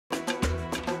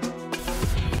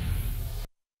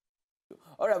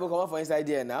All right, we'll come up for inside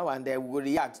here now, and then we'll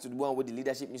react to the one with the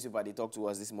leadership newspaper they talked to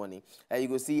us this morning. You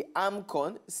go see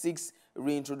AMCON 6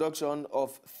 reintroduction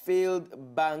of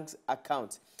failed banks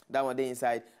account. That one there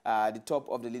inside the top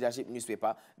of the leadership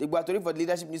newspaper. The Guatori for the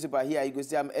leadership newspaper here, you go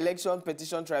see election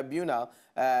petition tribunal.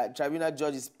 Tribunal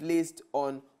judge is placed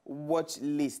on watch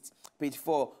list. Page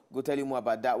 4, go tell you more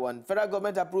about that one. Federal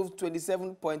government approved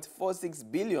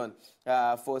 27.46 billion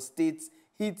for states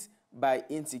hit by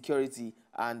insecurity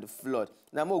and flood.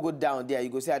 Now we'll go down there. You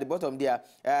go see at the bottom there,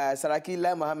 Saraki,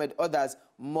 Lai Mohammed, others,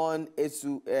 Mon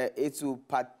Etu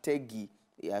Pategi.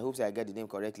 Yeah, I hope I get the name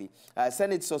correctly.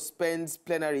 Senate suspends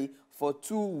plenary for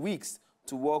 2 weeks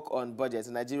to work on budgets.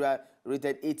 Nigeria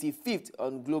rated 85th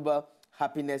on Global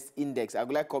Happiness Index. I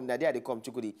would like to come there, they come,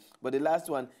 Chukudi. But the last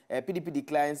one, PDP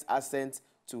declines assent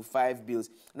to 5 bills.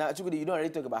 Now, Chukudi, you don't already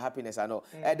talk about happiness, I know.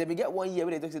 Then we get 1 year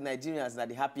when they talk to Nigerians are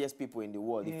the happiest people in the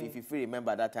world, if you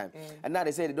remember that time. And now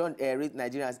they say they don't rate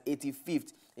Nigerians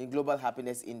 85th in Global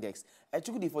Happiness Index.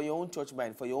 Chukudi, for your own church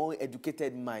mind, for your own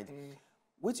educated mind,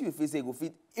 what do you feel say go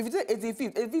fit? If you say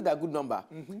 85th, that's a good number.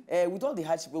 With all the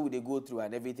hardship we they go through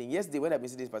and everything. Yesterday, when I've been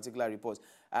seeing this particular report,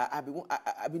 I've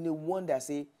been the one that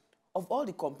say, of all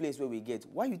the complaints where we get,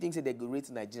 why you think say they go rate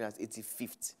Nigerians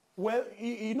 85th? Well,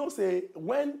 you know, say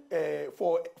when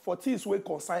for things where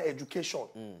concern education,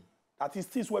 that is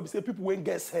things where we say people when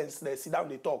get sense, they sit down,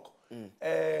 they talk,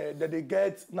 that they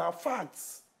get now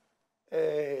facts,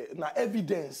 now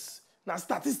evidence, now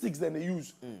statistics, then they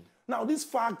use. Now these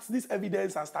facts, this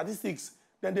evidence and statistics,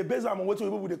 then they base on what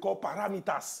they call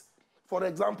parameters. For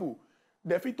example,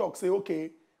 the fit talk say, okay,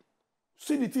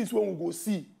 see the things when we go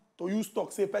see to use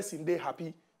talk say person they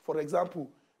happy. For example,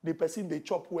 the person they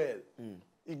chop well,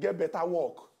 he get better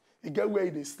work, he get where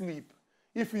they sleep.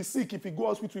 If he's sick, if he go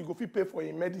hospital, he go fit pay for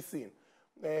his medicine.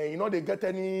 You know they get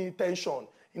any tension.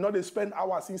 You know they spend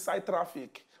hours inside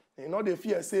traffic. You know they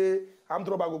fear say armed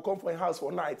robber go come for a house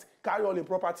for night, carry all the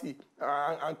property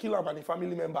and kill him and the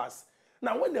family members.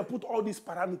 Now when they put all these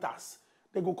parameters,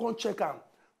 they go come check them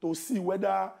to see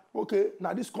whether okay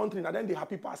now this country now then the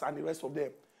happy pass and the rest of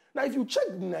them. Now if you check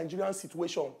the Nigerian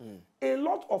situation, a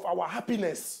lot of our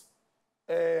happiness,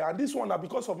 and this one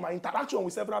because of my interaction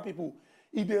with several people,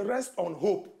 it they rest on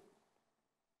hope.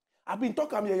 I've been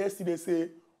talking here yesterday, say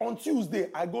on Tuesday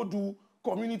I go do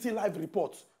community live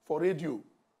report for radio.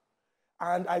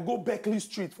 And I go Berkeley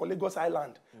Street for Lagos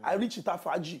Island. I reach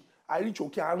Itafaji. I reach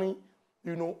Okeani.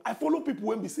 You know, I follow people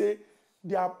when they say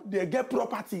they get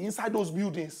property inside those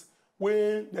buildings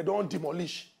when they don't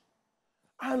demolish.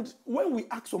 And when we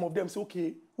ask some of them, say,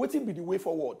 okay, what will be the way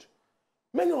forward?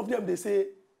 Many of them, they say,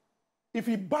 if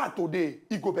it bad today,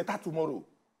 it go better tomorrow.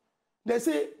 They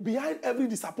say, behind every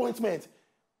disappointment,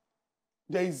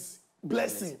 there is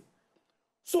blessing.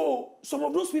 So some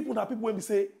of those people are people when we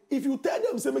say, if you tell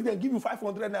them, say, make them give you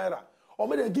 500 naira, or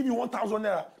make them give you 1,000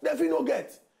 naira, they feel no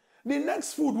get. The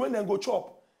next food when they go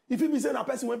chop, if you be saying a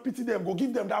person when pity them, go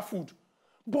give them that food.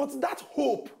 But that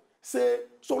hope, say,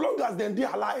 so long as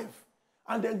they're alive,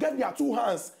 and then get their 2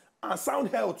 hands and sound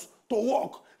health to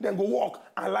walk, then go walk,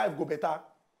 and life go better.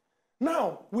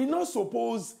 Now, we not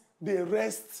suppose they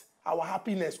rest our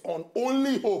happiness on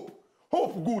only hope.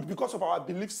 Hope good because of our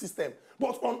belief system,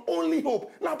 but on only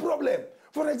hope, no problem.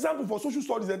 For example, for social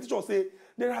studies, the teacher say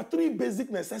there are 3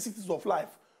 basic necessities of life: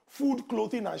 food,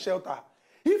 clothing, and shelter.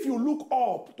 If you look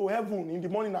up to heaven in the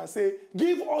morning and say,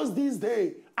 give us this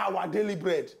day our daily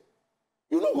bread,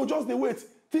 you don't go just the wait,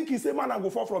 think he say man and go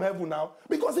fall from heaven now.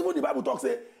 Because even the Bible talks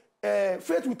say,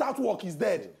 faith without work is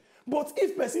dead. But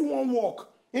if person won't work,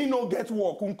 he no get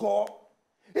work, unko.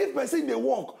 If person they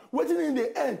work, waiting in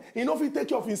the end, he no fit take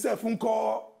care of himself,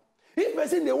 unko. If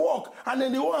person they work and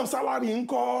then they owe him salary,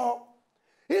 unko.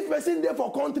 If person there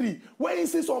for country, where you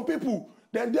see some people,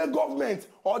 then their government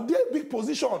or their big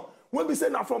position, when we say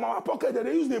now from our pocket,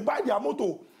 they use they buy their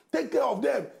motor, take care of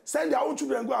them, send their own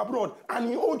children go abroad, and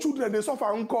his own children they suffer,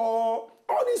 unko.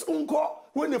 All this unko,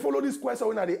 when they follow this question,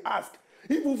 when they ask,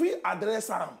 if we address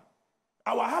them,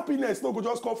 our happiness no go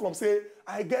just come from say,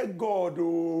 I get God,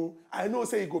 oh, I know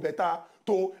say it go better,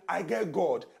 to I get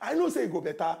God. I know say it go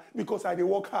better because I dey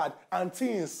work hard and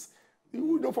things.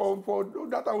 You know, for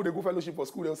that time when they go fellowship for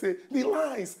school, they'll say, the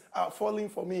lines are falling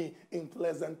for me in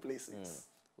pleasant places.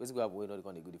 Where's go up? We're not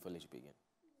going to go to fellowship again.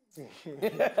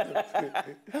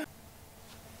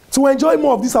 To enjoy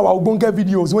more of these our Ogbonge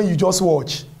videos when you just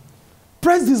watch,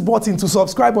 press this button to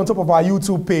subscribe on top of our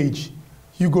YouTube page.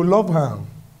 You go love her.